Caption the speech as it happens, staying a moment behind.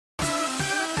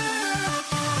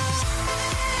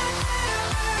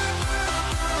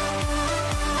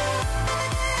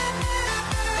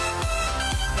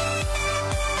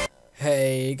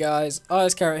Hey guys,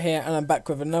 Carrot here, and I'm back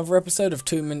with another episode of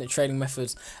 2-minute trading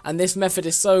methods. And this method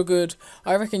is so good,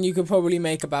 I reckon you could probably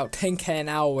make about 10k an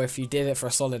hour if you did it for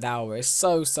a solid hour. It's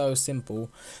so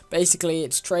simple. Basically,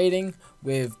 it's trading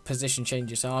with position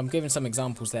changes. So I'm giving some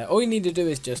examples there. All you need to do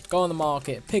is just go on the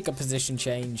market, pick a position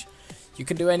change. You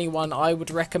can do any one. I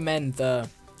would recommend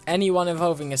anyone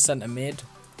involving a centre mid,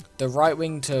 the right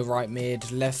wing to right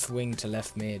mid, left wing to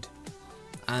left mid,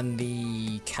 and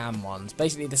the cam ones.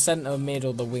 Basically the centre mid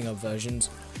or the winger versions.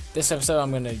 This episode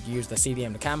I'm going to use the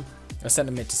CDM to cam, or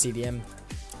centre mid to CDM.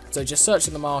 So just search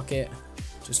in the market,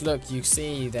 just look, you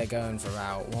see they're going for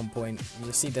about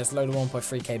you see there's a load of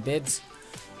 1.3k bids.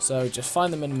 So just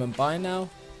find the minimum buy now.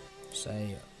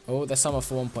 Say, oh, there's some up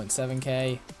for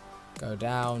 1.7k, go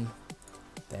down,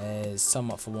 there's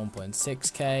some up for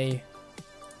 1.6k,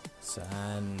 so,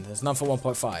 and there's none for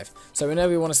 1.5. So we know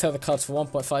we want to sell the cards for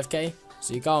 1.5k.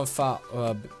 So you go on fart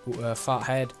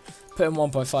head, put in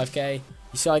 1.5k, you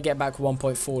see I get back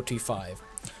 1.425.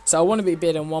 So I want to be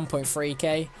bidding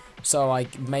 1.3k, so I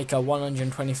make a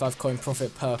 125 coin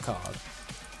profit per card.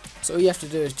 So all you have to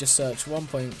do is just search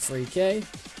 1.3k,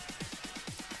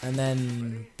 and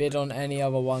then bid on any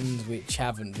other ones which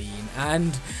haven't been.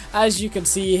 And as you can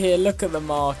see here, look at the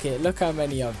market, look how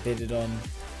many I've bidded on.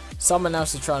 Someone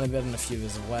else is trying to bid on a few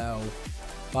as well.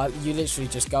 But you literally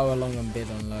just go along and bid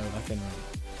on load.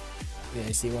 Yeah,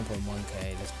 you see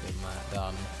 1.1k, let's bid that,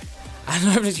 done. And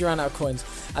I've just ran out of coins.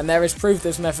 And there is proof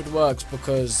this method works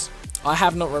because I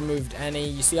have not removed any.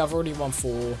 You see I've already won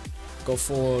 4, got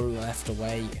 4 left to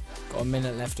wait, got a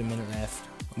minute left. I'm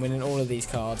winning all of these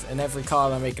cards, and every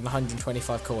card I'm making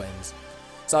 125 coins.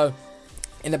 So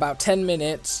in about 10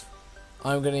 minutes,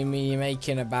 I'm going to be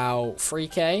making about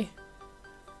 3k.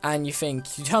 And you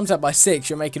think, you times that by 6,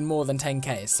 you're making more than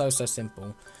 10k. It's so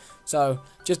simple. So,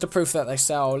 just to proof that they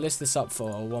sell, I'll list this up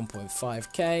for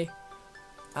 1.5k.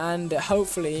 And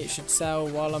hopefully it should sell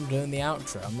while I'm doing the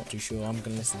outro. I'm not too sure. I'm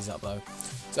going to list these up though.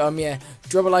 So, yeah,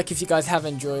 drop a like if you guys have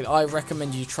enjoyed. I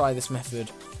recommend you try this method.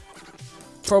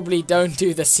 Probably don't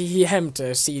do the CM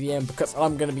to CDM because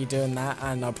I'm going to be doing that.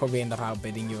 And I'll probably end up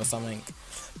outbidding you or something.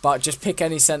 But just pick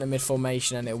any centre mid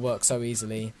formation and it'll work so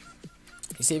easily.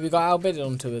 You see, we got outbidded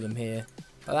on 2 of them here,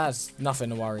 but that's nothing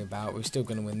to worry about. We're still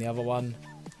going to win the other one.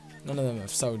 None of them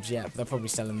have sold yet, but they'll probably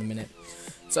sell in a minute.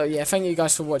 So yeah, thank you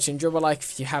guys for watching. Drop a like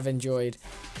if you have enjoyed.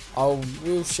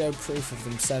 We'll show proof of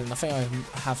them selling. I think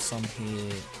I have some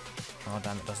here. Oh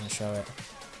damn, it doesn't show it.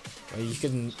 Well, you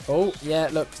couldn't. Oh yeah,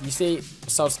 look, you see,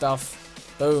 sold stuff.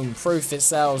 Boom, proof it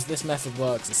sells. This method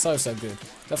works. It's so good.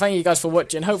 So thank you guys for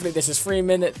watching. Hopefully this is 3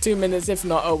 minutes, 2 minutes. If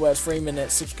not, oh well, it's 3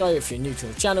 minutes. Subscribe if you're new to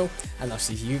the channel, and I'll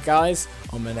see you guys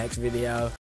on my next video.